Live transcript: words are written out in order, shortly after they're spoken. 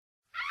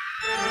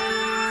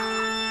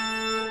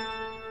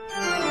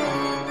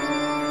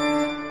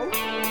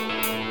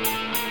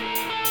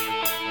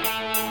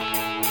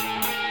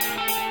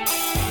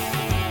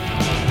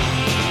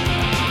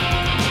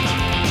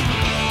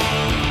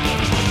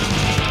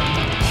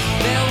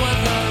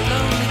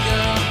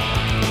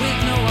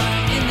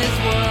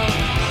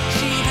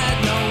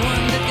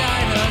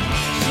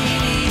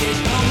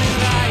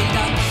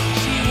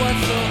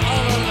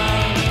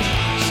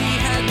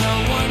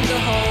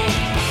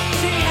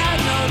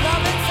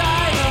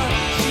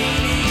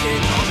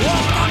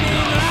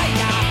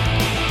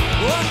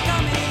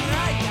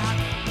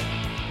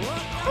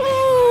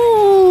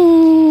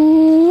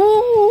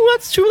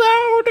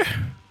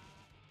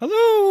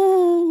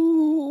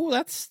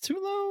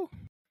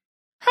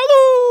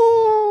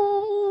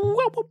Hello!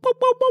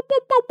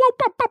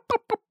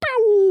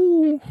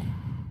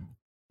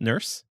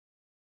 Nurse,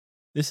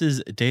 this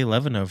is day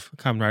 11 of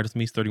Come Ride With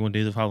Me's 31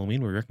 Days of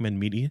Halloween. We recommend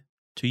media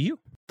to you,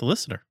 the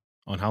listener,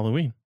 on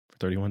Halloween for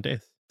 31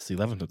 days. It's the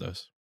 11th of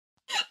those.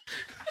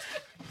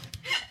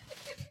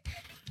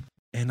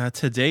 And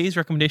today's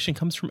recommendation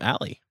comes from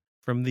Allie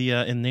from the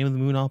In the Name of the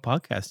Moon All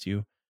podcast.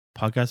 You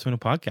podcast from a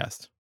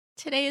podcast.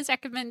 Today's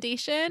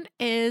recommendation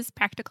is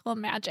Practical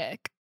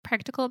Magic.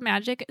 Practical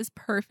Magic is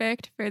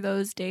perfect for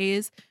those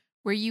days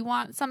where you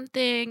want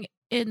something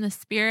in the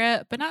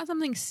spirit, but not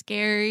something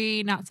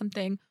scary, not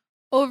something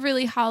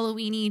overly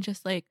Halloween-y,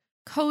 just like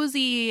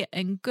cozy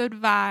and good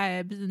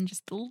vibes and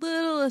just a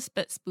little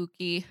bit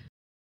spooky.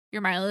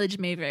 Your mileage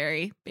may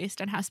vary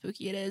based on how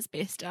spooky it is,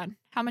 based on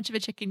how much of a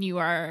chicken you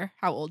are,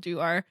 how old you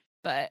are,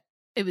 but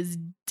it was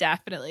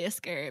definitely a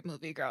scary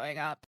movie growing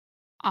up.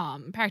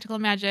 Practical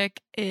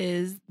Magic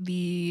is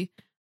the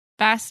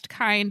best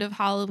kind of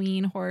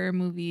Halloween horror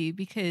movie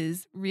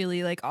because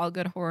really, like all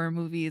good horror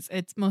movies,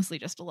 it's mostly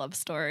just a love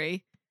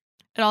story.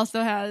 It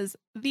also has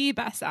the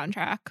best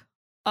soundtrack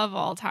of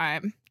all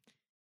time.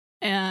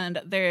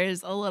 And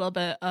there's a little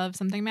bit of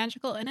something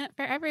magical in it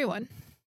for everyone.